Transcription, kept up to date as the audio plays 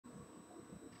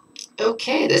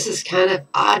Okay, this is kind of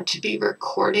odd to be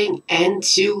recording and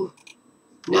to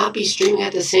not be streaming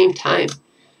at the same time.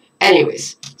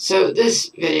 Anyways, so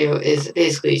this video is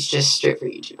basically just straight for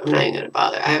YouTube. I'm not even going to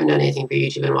bother. I haven't done anything for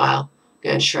YouTube in a while. I'm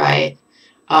going to try it.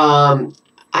 I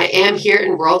am here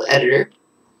in World Editor,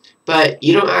 but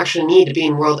you don't actually need to be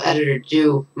in World Editor to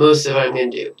do most of what I'm going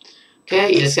to do.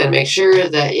 Okay, you just got to make sure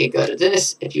that you go to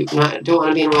this. If you don't want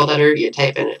to be in World Editor, you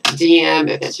type in DM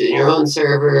if it's in your own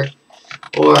server,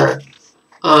 or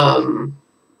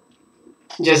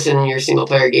just in your single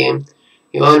player game.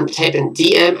 You want to type in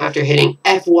DM after hitting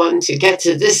F1 to get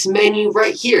to this menu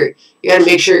right here. You got to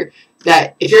make sure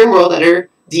that if you're in World Editor,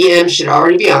 DM should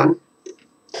already be on.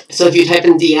 So if you type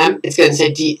in DM, it's going to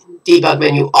say debug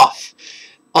menu off.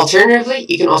 Alternatively,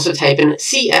 you can also type in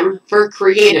CM for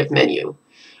creative menu.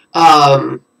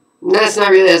 That's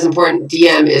not really as important.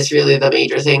 DM is really the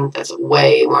major thing that's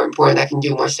way more important that can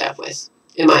do more stuff with,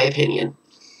 in my opinion.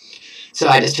 So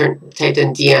I just typed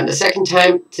in DM the second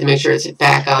time to make sure it's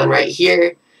back on right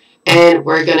here. And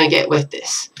we're going to get with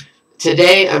this.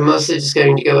 Today, I'm mostly just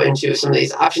going to go into some of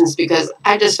these options because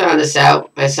I just found this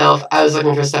out myself. I was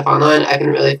looking for stuff online. I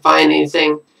couldn't really find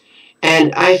anything.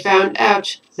 And I found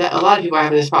out that a lot of people are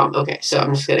having this problem. Okay, so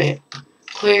I'm just going to hit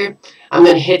clear. I'm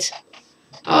going to hit,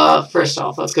 first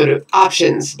off, let's go to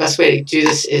options. The best way to do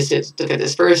this is to look at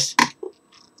this first.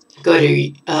 Go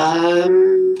to,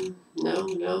 no.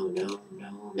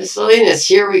 Miscellaneous.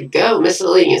 Here we go.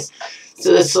 Miscellaneous.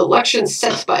 So the selection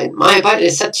set button. My button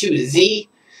is set to Z.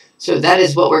 So that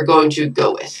is what we're going to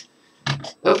go with.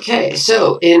 Okay.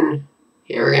 So in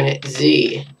here we're going to hit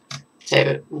Z. Type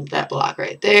it, that block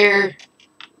right there.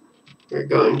 We're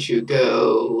going to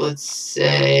go. Let's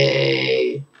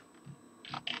say.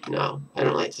 No, I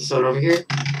don't like this one over here.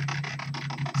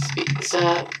 Speed this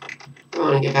up. I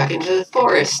want to get back into the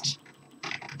forest.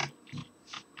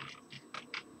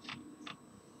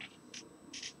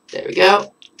 There we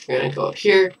go. We're going to go up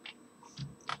here.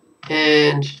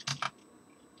 And,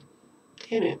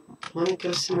 damn it, I want to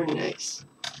go somewhere nice.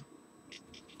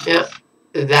 Yeah,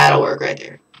 that'll work right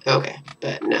there. Okay,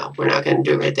 but no, we're not going to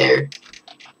do it right there.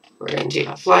 We're going to take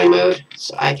off flying mode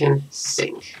so I can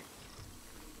sink.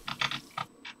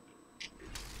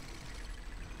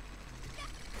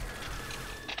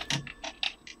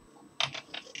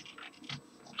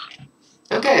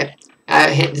 Okay, I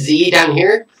hit Z down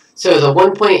here. So the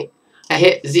one point I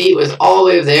hit Z was all the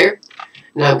way over there.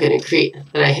 Now I'm going to create,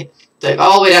 and I hit like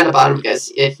all the way down the bottom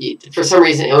because if you, for some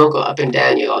reason it won't go up and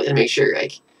down, you got to make sure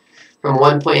like from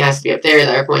one point it has to be up there,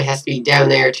 the other point has to be down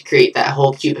there to create that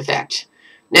whole cube effect.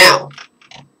 Now,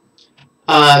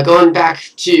 going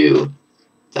back to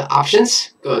the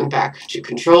options, going back to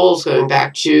controls, going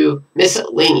back to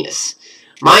miscellaneous.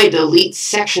 My delete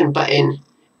section button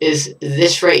is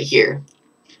this right here.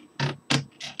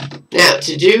 Now,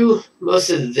 to do most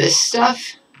of this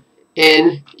stuff,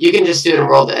 you can just do it in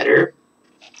World Editor.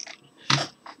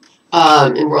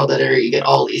 In World Editor, you get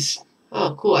all these.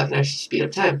 Oh, cool, I can actually speed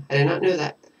up time. I did not know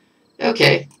that.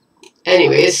 Okay.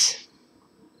 Anyways,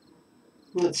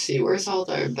 let's see, where's all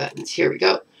the buttons? Here we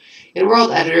go. In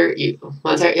World Editor,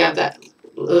 once you have that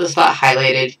little spot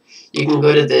highlighted, you can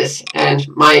go to this, and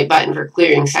my button for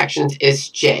clearing sections is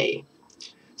J.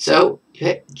 So, you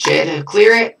hit J to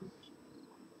clear it.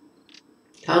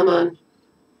 Come on.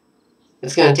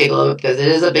 It's going to take a little bit because it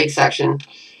is a big section.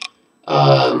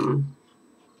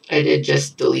 I did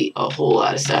just delete a whole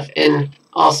lot of stuff. And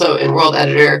also in World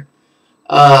Editor,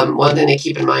 one thing to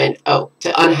keep in mind, to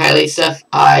unhighlight stuff,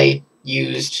 I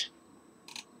used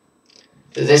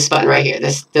this button right here,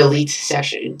 this delete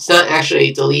section. It's not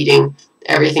actually deleting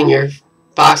everything your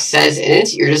box says in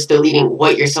it. You're just deleting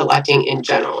what you're selecting in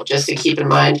general. Just to keep in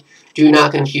mind, do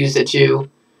not confuse the two.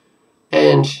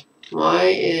 And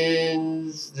why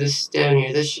is this down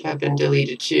here? This should have been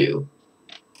deleted too.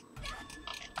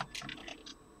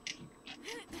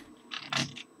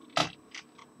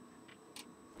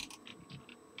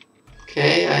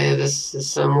 Okay, this is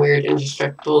some weird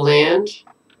indestructible land.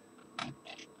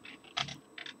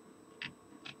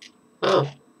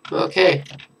 Oh, okay.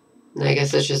 I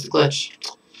guess that's just a glitch.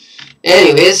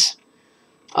 Anyways,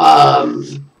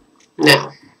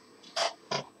 now,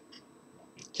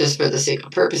 just for the sake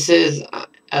of purposes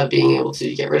of being able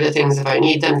to get rid of things if I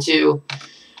need them to,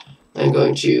 I'm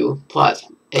going to plot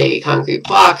a concrete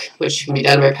block, which can be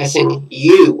done by pressing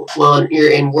U while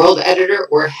you're in World Editor,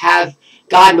 or have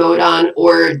God mode on,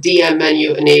 or DM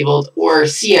menu enabled, or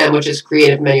CM, which is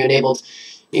creative menu enabled.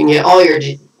 You can get all your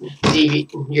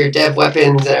dev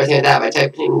weapons and everything like that by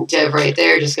typing dev right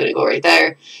there. Just going to go right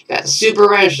there. You got the super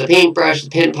wrench, the paintbrush, the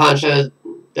pin poncho,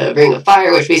 the Ring of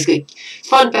Fire, which basically,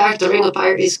 fun fact, the Ring of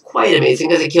Fire is quite amazing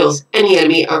because it kills any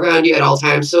enemy around you at all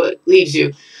times, so it leaves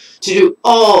you to do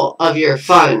all of your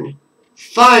fun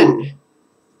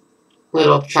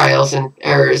little trials and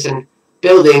errors and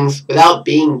buildings without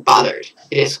being bothered.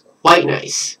 It is quite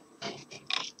nice.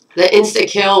 The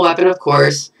insta-kill weapon, of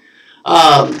course.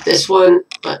 This one,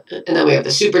 and then we have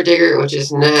the Super Digger, which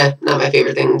is not my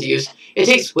favorite thing to use. It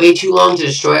takes way too long to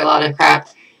destroy a lot of crap.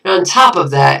 And on top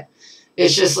of that,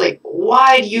 it's just like,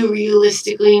 why do you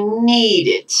realistically need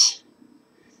it?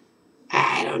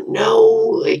 I don't know.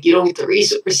 Like, you don't get the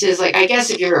resources. Like, I guess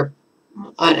if you're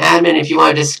an admin, if you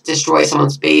want to just destroy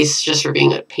someone's base just for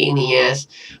being a pain in the ass,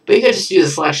 but you could just do the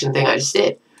selection thing I just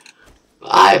did.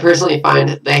 I personally find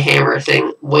the hammer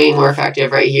thing way more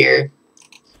effective right here,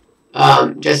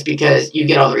 just because you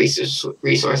get all the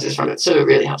resources from it, so it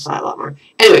really helps out a lot more.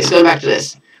 Anyways, going back to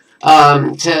this,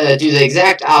 to do the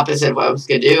exact opposite of what I was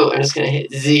going to do, I'm just going to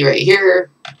hit Z right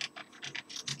here,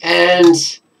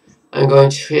 and I'm going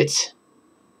to hit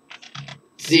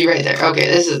Z right there. Okay,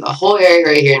 this is the whole area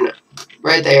right here,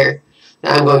 right there,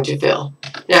 that I'm going to fill.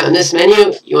 Now, in this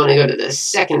menu, you want to go to the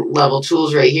second level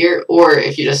tools right here, or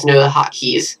if you just know the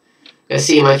hotkeys, you'll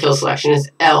see my fill selection is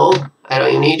L. I don't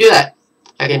even need to do that.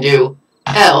 I can do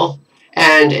L,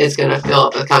 and it's going to fill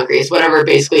up with concrete. It's whatever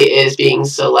basically is being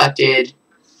selected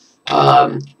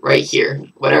right here.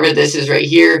 Whatever this is right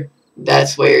here,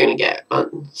 that's what you're going to get.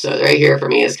 So right here for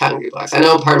me is concrete blocks. I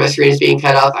know part of my screen is being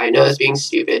cut off. I know it's being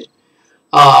stupid.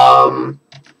 I'll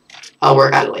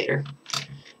work on it later.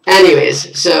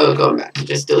 Anyways, so going back to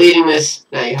just deleting this,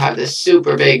 now you have this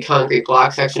super big concrete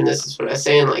block section. This is what I was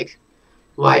saying, like,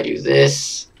 why do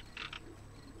this?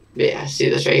 But yeah, see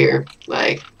this right here?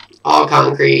 Like, all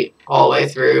concrete, all the way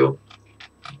through.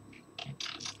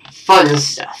 Fun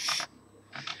stuff.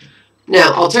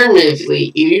 Now,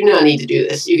 alternatively, you do not need to do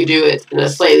this. You could do it in a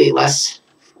slightly less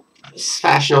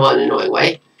fashionable and annoying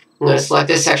way. I'm going to select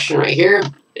this section right here,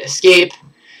 escape,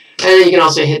 and then you can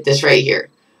also hit this right here.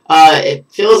 It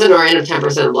fills in our random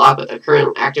 10% block with the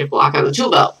current active block on the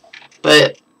tool belt.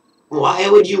 But why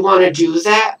would you want to do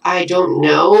that? I don't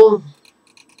know.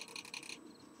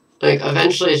 Like,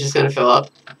 eventually it's just going to fill up.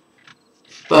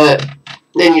 But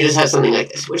then you just have something like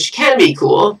this, which can be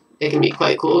cool. It can be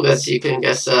quite cool because you can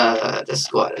just go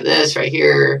out of this right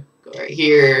here, go right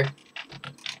here,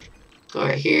 go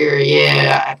right here.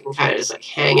 Yeah, I can kind of just like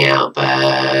hang out,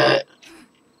 but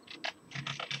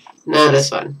not as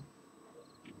fun.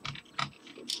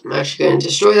 I'm actually going to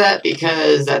destroy that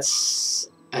because that's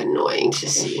annoying to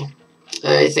see.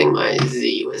 I think my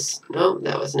Z was... No,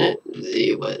 that wasn't it.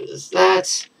 Z was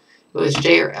that. It was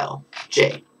J or L?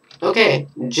 J. Okay,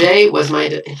 J was my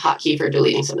hotkey for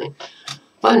deleting something.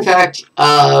 Fun fact,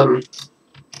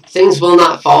 things will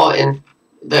not fall, and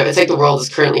it's like the world is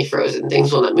currently frozen.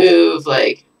 Things will not move,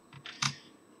 like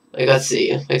let's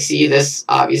see. Like, see, this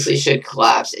obviously should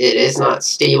collapse. It is not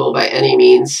stable by any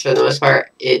means for the most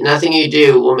part. Nothing you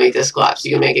do will make this collapse.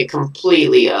 You can make it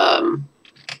completely, like,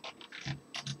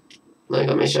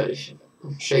 let me show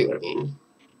you what I mean.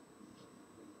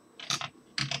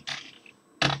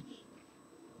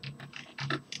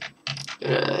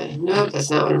 Nope, that's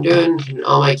not what I'm doing.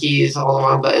 All my keys, all the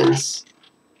wrong buttons.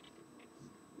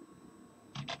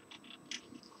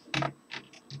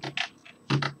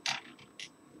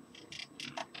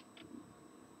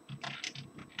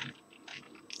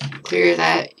 Clear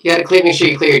that. You gotta make sure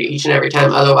you clear it each and every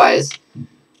time, otherwise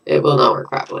it will not work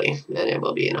properly, and it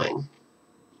will be annoying.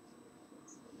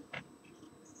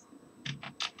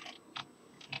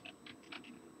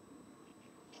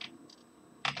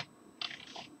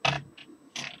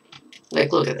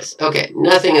 Like, look at this. Okay,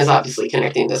 nothing is obviously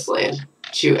connecting this land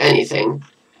to anything,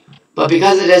 but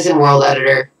because it is in World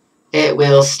Editor, it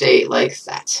will stay like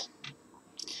that.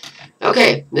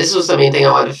 Okay, this was the main thing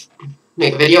I wanted to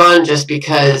make a video on, just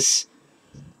because,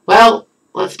 well,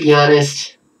 let's be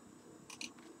honest,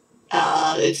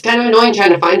 it's kind of annoying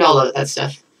trying to find all of that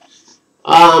stuff.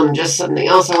 Just something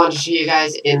else I wanted to show you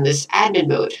guys in this admin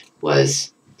mode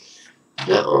was,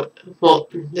 no, well,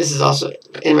 this is also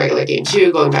in regular game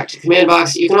too, going back to command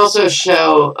box. You can also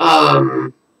show,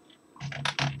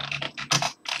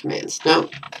 commands. No,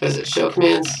 what is it, show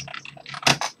commands?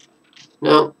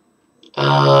 No.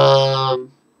 I'll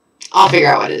figure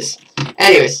out what it is.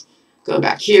 Anyways, going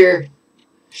back here,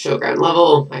 show ground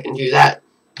level, I can do that.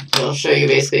 So I'll show you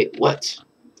basically what,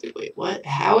 wait, what?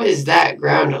 How is that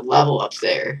ground level up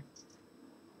there?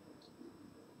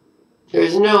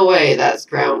 There's no way that's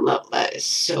ground level. That is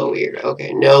so weird.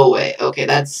 Okay, no way. Okay,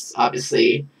 that's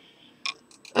obviously,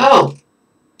 oh.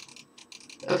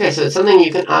 Okay, so it's something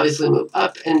you can obviously move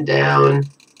up and down.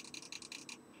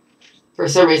 For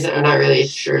some reason, I'm not really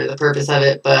sure the purpose of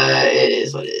it, but it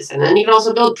is what it is. And then you can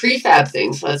also build prefab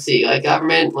things. Let's see, like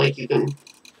government, like you can.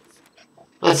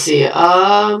 Let's see.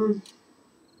 Yeah.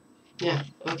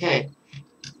 Okay.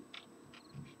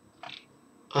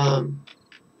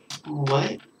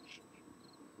 What?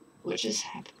 What just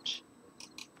happened?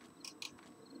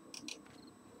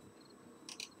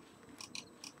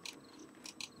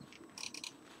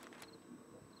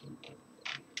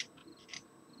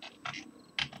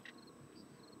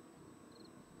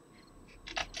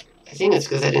 I think it's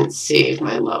because I didn't save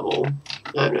my level.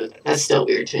 I don't know. That's still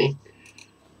weird to me.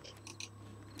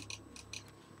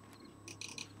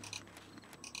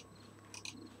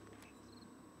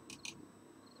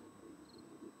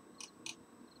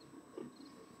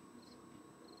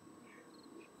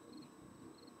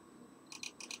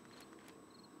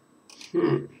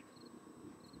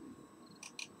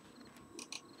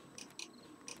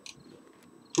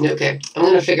 Okay, I'm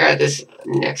gonna figure out this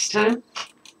next time.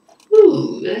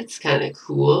 Ooh, that's kind of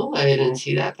cool. I didn't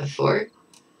see that before.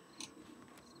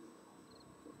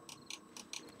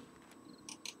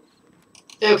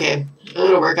 Okay, I'm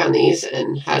gonna work on these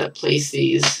and how to place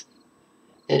these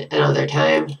another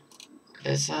time.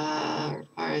 This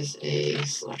requires a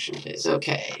selection phase.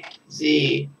 Okay,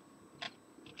 Z,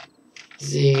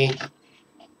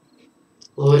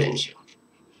 load into.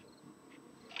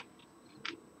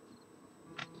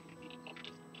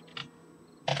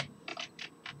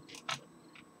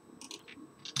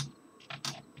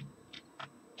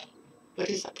 What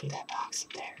is up with that box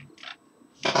up there?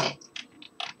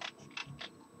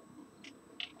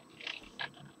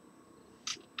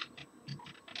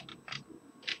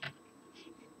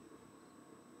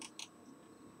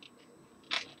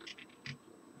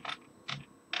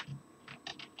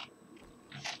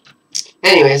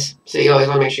 Anyways, so you always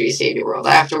want to make sure you save your world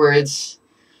afterwards.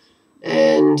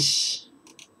 And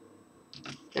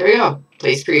there we go.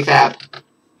 Place prefab.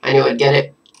 I knew I'd get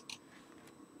it.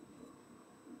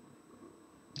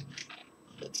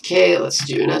 Okay, let's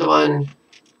do another one.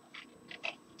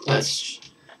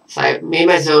 So I made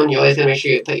my zone. You always gotta make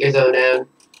sure you put your zone down.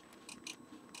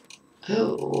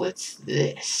 Oh, what's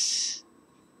this?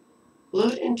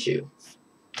 Load into.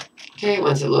 Okay,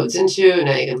 once it loads into,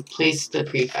 now you can place the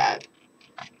prefab.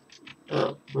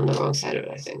 Oh, I'm on the wrong side of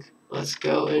it, I think. Let's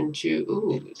go into.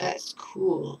 Ooh, that's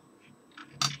cool.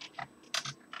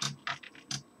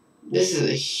 This is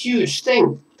a huge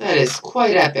thing. That is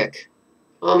quite epic.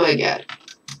 Oh my god.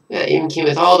 Yeah, even came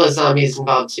with all the zombies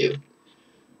involved too.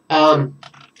 Yeah,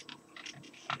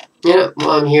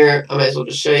 while I'm here, I might as well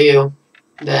just show you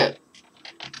that.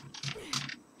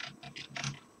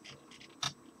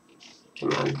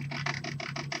 Come on.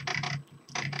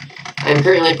 I'm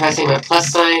currently pressing my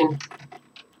plus sign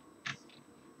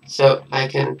so I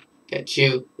can get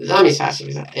to the zombies faster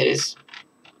because it is.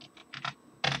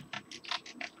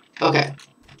 Okay.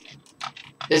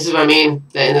 This is what I mean,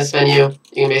 that in this menu,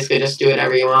 you can basically just do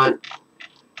whatever you want.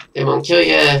 They won't kill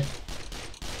you.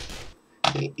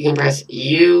 You can press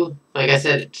U, like I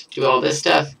said, to do all this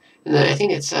stuff. And then I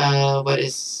think it's, what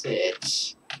is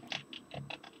it?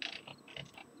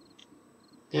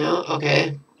 No?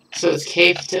 Okay. So it's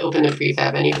K to open the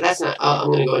prefab menu, but that's not, I'm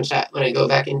going to go in chat when I go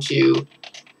back into,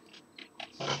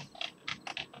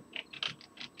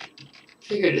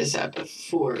 figured this out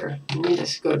before. Let me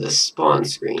just go to the spawn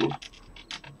screen.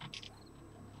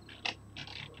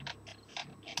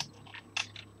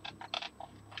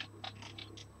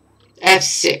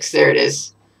 F6, there it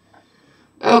is.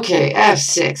 Okay,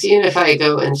 F6, even if I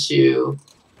go into...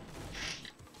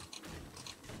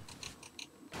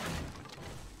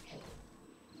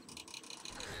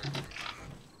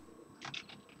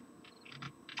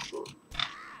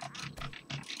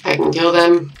 I can kill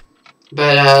them,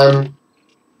 but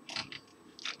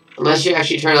unless you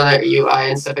actually turn on their UI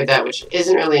and stuff like that, which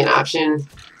isn't really an option,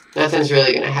 nothing's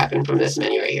really going to happen from this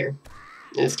menu right here.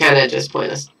 It's kind of just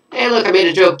pointless. Hey, look, I made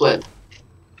a joke blip.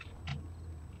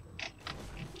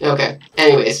 Okay,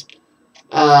 anyways.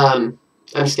 I'm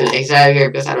just going to exit out of here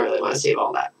because I don't really want to save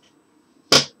all that.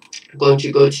 I'm going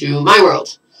to go to my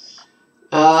world.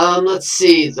 Let's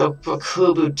see, the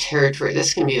Bakubu territory.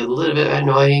 This can be a little bit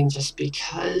annoying just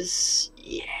because,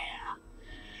 yeah.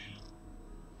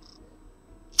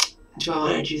 Do I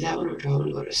want to do that one or do I want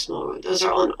to go to a small world? Those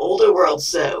are all in older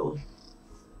worlds, though.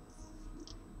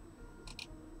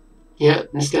 Yeah,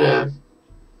 I'm just gonna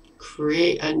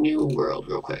create a new world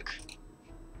real quick.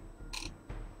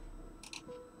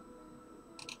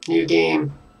 New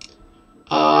game.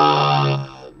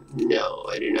 No,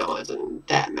 I do not want something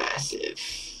that massive.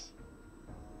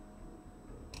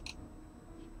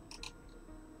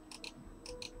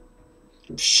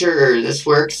 Sure, this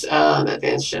works.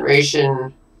 Advanced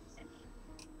generation.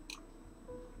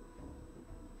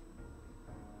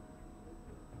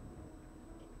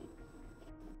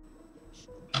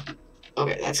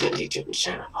 Okay, that's gonna take too much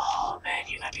time. Oh man,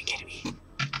 you gotta be kidding me.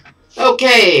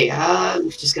 Okay, I'm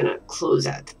just gonna close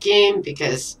out the game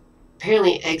because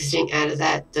apparently exiting out of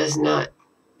that doesn't like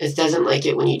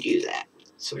it when you do that.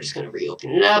 So we're just gonna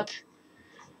reopen it up.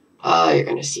 You're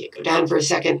gonna see it go down for a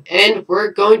second, and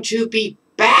we're going to be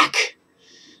back.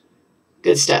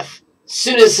 Good stuff. As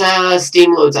soon as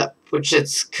Steam loads up, which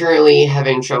it's currently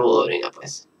having trouble loading up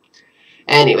with.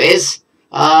 Anyways,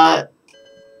 updating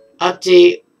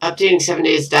 7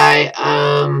 days die.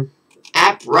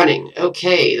 App running.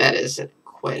 Okay, that is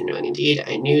quite annoying indeed.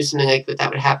 I knew something like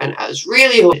that would happen. I was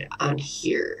really hoping on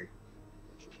here.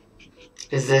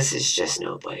 Because this is just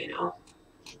no bueno.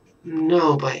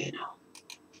 No bueno.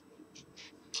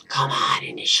 Come on,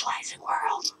 initializing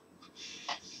world.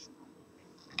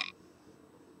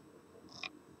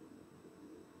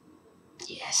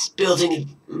 Yes,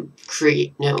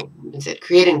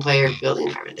 creating player, building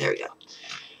environment. There we go.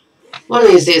 One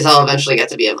of these days I'll eventually get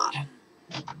to be a mod.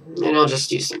 And I'll just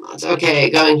do some mods. Okay,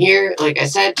 going here, like I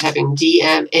said, typing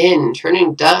DM in,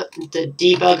 turning the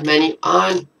debug menu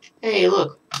on. Hey,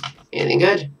 look. Anything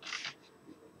good?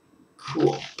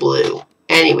 Cool. Blue.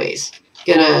 Anyways,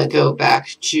 gonna go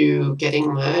back to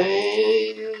getting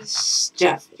my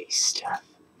stuff.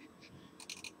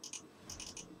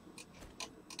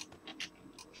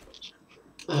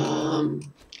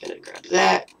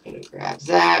 Gonna grab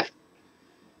that.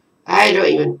 I don't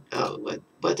even know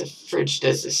what the fridge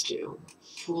does this do.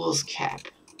 Fool's cap.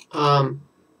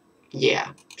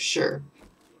 Yeah, sure.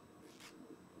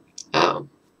 Oh,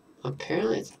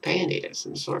 apparently it's a band-aid of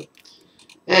some sort.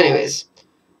 Anyways,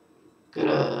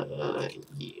 apparently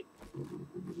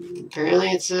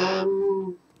it's a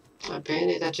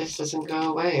band-aid that just doesn't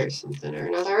go away or something or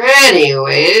another.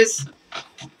 Anyways,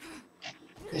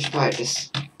 I should probably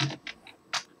just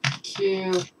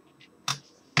queue.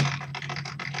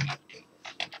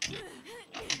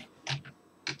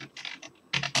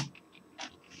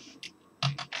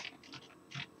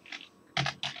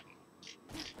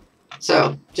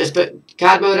 So, just put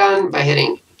God mode on by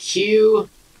hitting Q.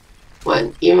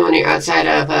 Even when you're outside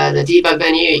of the debug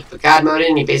menu, you put God mode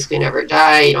in, you basically never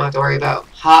die. You don't have to worry about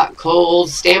hot,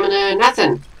 cold, stamina,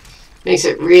 nothing. Makes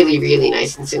it really, really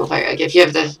nice in single player. Like, if you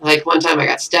have one time I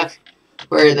got stuck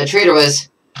where the trader was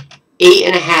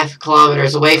 8.5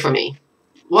 kilometers away from me.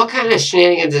 What kind of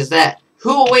shenanigans is that?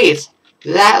 Who waits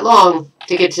that long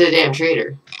to get to the damn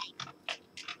trader?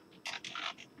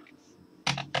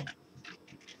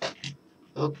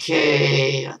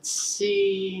 Okay, let's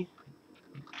see.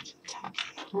 The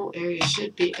whole area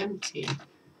should be empty.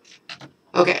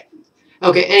 Okay,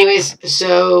 anyways,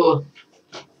 so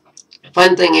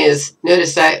fun thing is,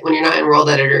 notice that when you're not in World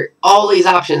Editor, all these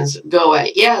options go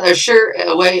away. Yeah, there's sure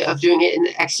a way of doing it in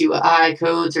the XUI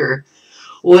codes or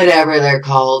whatever they're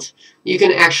called. You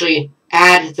can actually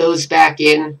add those back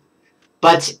in,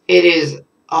 but it is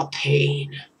a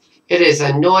pain. It is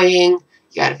annoying.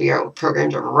 You gotta figure out what program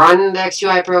to run the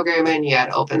XUI program in. You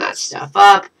gotta open that stuff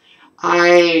up.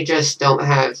 I just don't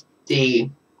have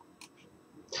the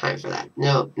time for that.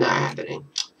 Nope, not happening.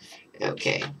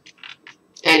 Okay.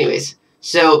 Anyways,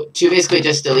 so to basically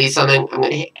just delete something, I'm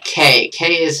going to hit K.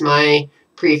 K is my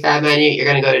prefab menu. You're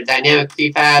going to go to dynamic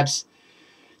prefabs.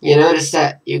 You notice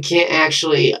that you can't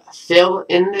actually fill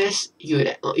in this. You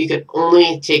can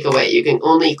only take away. You can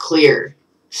only clear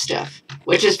stuff,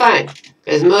 which is fine,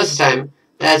 because most of the time,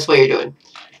 that's what you're doing.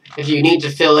 If you need to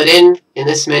fill it in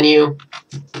this menu,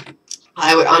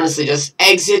 I would honestly just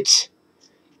exit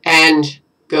and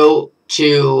go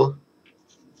to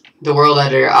the World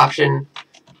Editor option,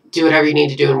 do whatever you need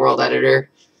to do in World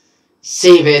Editor,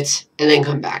 save it, and then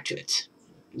come back to it.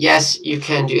 Yes, you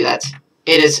can do that.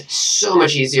 It is so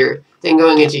much easier than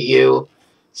going into U,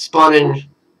 spawning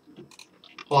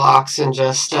blocks, and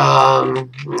just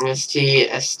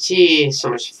ST, so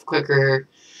much quicker.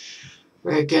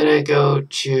 We're gonna go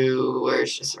to,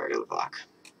 where's just a regular block?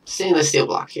 Stainless steel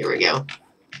block, here we go.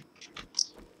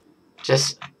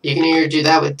 You can either do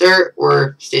that with dirt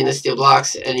or stainless steel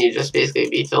blocks, and you just basically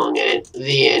be filling it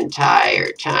the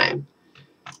entire time.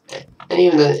 And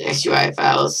even the XUI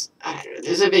files, I don't know,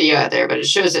 there's a video out there, but it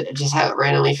shows it just how it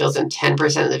randomly fills in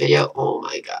 10% of the video. Oh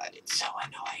my god, it's so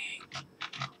annoying.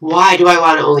 Why do I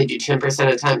want to only do 10%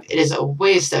 of the time? It is a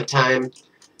waste of time.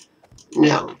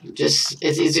 No, it's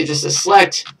easier just to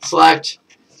select,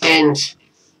 and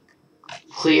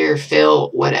clear,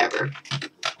 fill, whatever.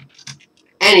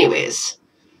 Anyways,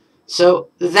 so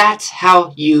that's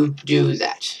how you do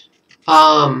that.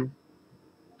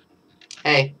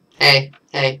 Hey, hey,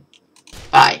 hey.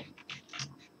 Bye.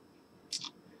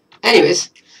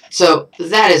 Anyways, so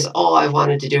that is all I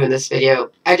wanted to do in this video.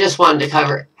 I just wanted to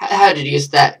cover how to use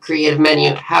that creative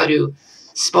menu, how to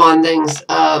spawn things,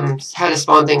 how to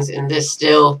spawn things in this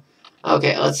still.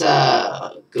 Okay, let's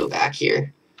go back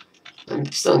here.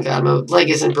 I'm still in God mode. Leg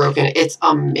isn't broken. It's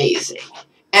amazing.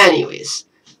 Anyways,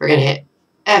 we're gonna hit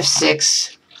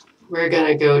F6. We're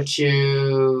gonna go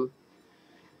to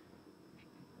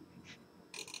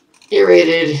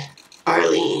Irritated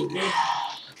Arlene.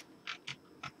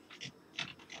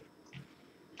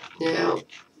 Now,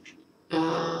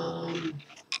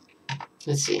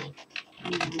 let's see.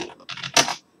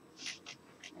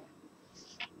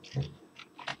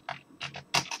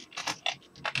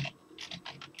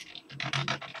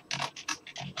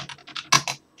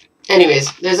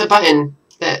 Anyways, there's a button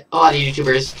that a lot of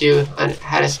YouTubers do on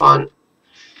how to spawn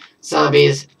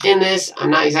zombies. In this,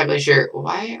 I'm not exactly sure.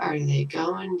 Why are they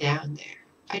going down there?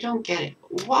 I don't get it.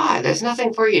 Why? There's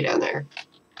nothing for you down there.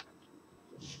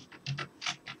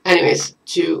 Anyways,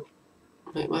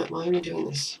 wait, why am I doing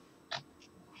this?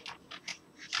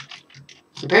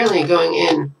 Apparently going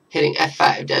in, hitting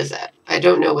F5 does that. I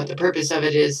don't know what the purpose of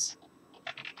it is.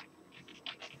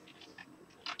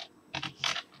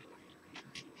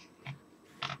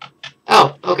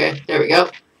 Oh, okay, there we go.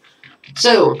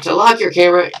 So, to lock your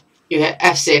camera, you hit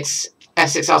F6.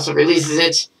 F6 also releases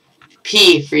it.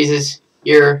 P freezes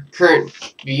your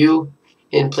current view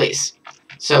in place.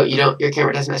 So your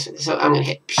camera doesn't mess with it. So I'm going to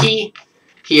hit P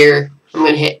here. I'm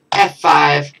going to hit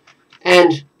F5.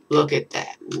 And look at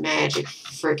that magic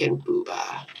frickin'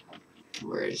 booba.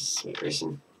 Where's my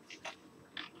person?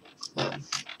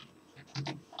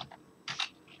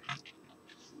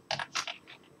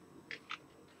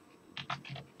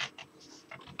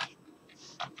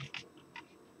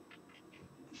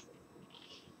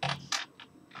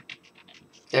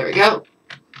 There we go.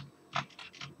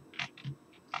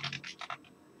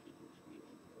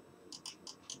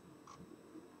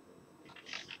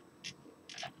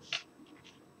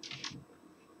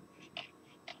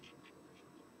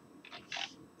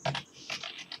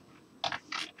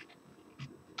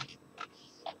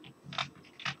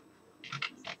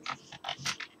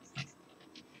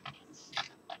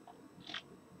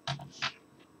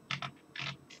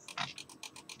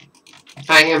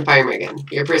 I am firing again.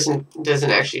 Your person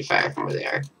doesn't actually fire from where they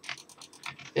are.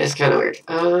 It's kind of weird.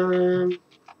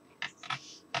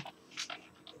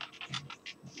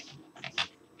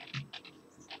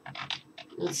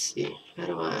 Let's see. How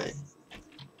do I...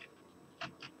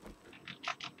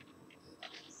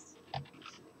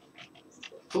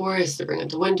 Four is to bring up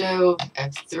the window.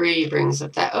 F3 brings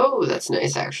up that... Oh, that's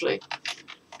nice, actually.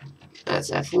 That's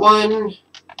F1.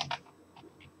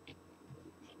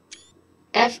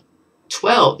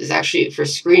 F12 is actually for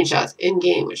screenshots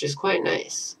in-game, which is quite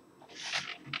nice.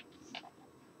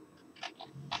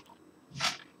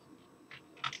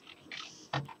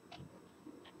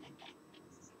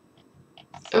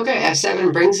 Okay,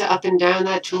 F7 brings it up and down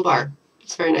that toolbar.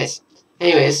 It's very nice.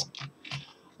 Anyways,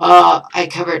 I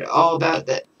covered all about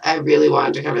that. I really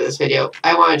wanted to cover this video.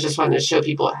 Just wanted to show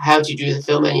people how to do the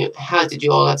fill menu, how to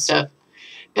do all that stuff.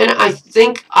 And I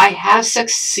think I have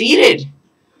succeeded.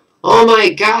 Oh my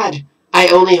god. I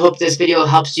only hope this video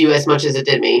helps you as much as it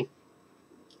did me.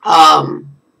 Oh,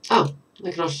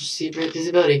 I can also see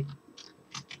visibility.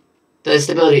 The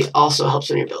stability also helps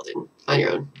when you're building on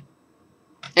your own.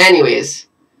 Anyways,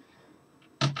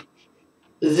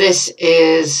 this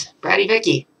is Bratty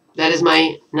Vicky. That is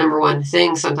my #1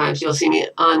 thing. Sometimes you'll see me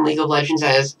on League of Legends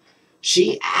as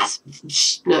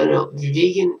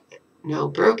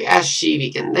broke ass she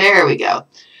vegan. There we go.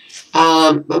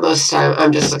 But most of the time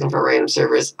I'm just looking for random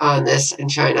servers on this and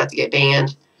trying not to get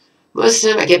banned. Most of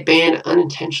the time I get banned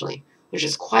unintentionally, which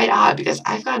is quite odd because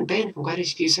I've gotten banned from quite a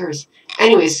few servers.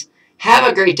 Anyways, have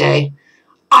a great day.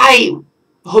 I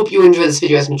hope you enjoy this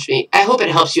video as much as me. I hope it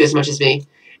helps you as much as me.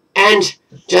 And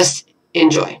just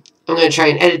enjoy. I'm going to try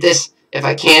and edit this. If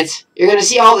I can't, you're going to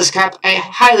see all this crap. I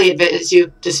highly advise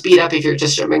you to speed up if you're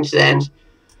just jumping to the end.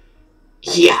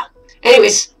 Yeah.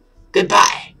 Anyways,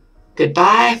 goodbye.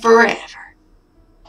 Goodbye forever.